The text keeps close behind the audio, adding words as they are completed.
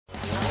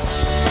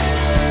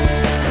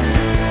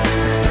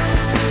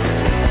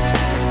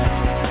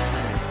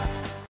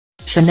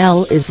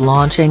Chanel is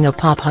launching a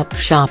pop-up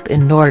shop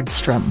in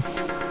Nordstrom.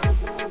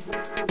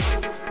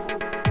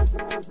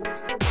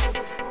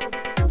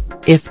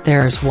 If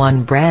there's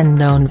one brand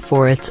known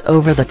for its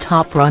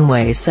over-the-top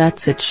runway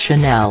sets, it's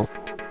Chanel.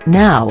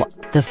 Now,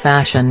 the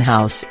fashion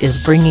house is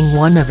bringing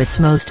one of its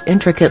most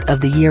intricate of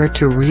the year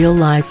to real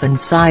life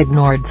inside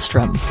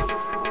Nordstrom.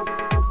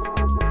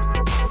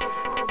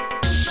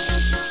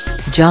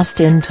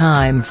 Just in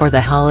time for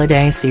the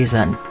holiday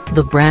season,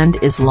 the brand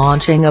is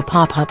launching a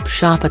pop-up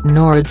shop at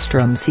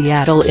Nordstrom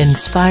Seattle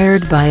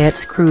inspired by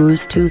its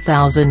Cruise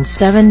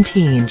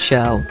 2017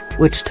 show,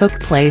 which took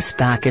place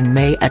back in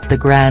May at the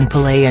Grand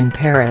Palais in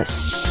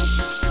Paris.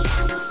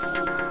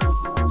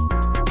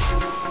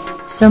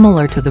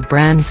 Similar to the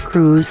brand's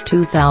Cruise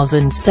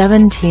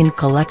 2017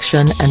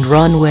 collection and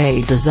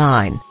runway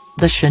design,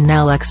 the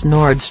Chanel X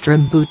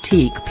Nordstrom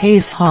boutique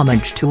pays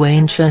homage to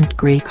ancient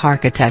Greek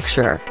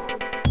architecture.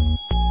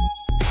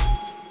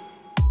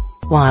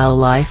 While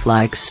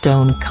lifelike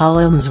stone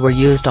columns were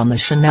used on the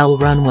Chanel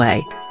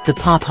runway, the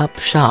pop-up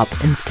shop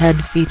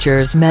instead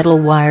features metal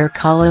wire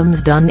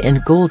columns done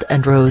in gold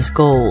and rose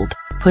gold,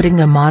 putting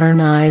a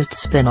modernized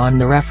spin on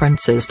the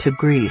references to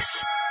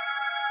Greece.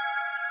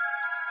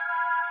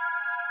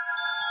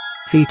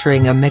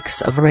 Featuring a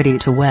mix of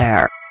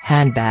ready-to-wear,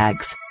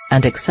 handbags,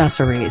 and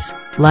accessories,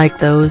 like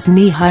those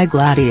knee-high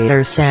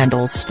gladiator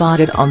sandals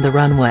spotted on the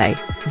runway,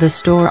 the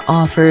store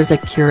offers a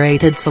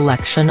curated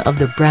selection of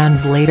the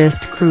brand's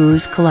latest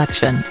cruise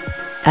collection.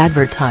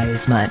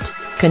 Advertisement: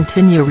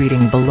 continue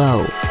reading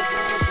below.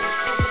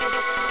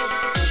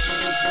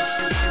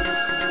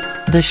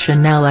 The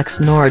Chanel X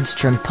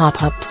Nordstrom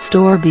pop-up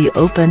store be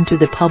open to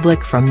the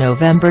public from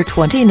November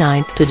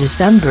 29 to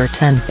December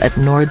 10 at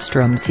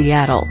Nordstrom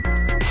Seattle.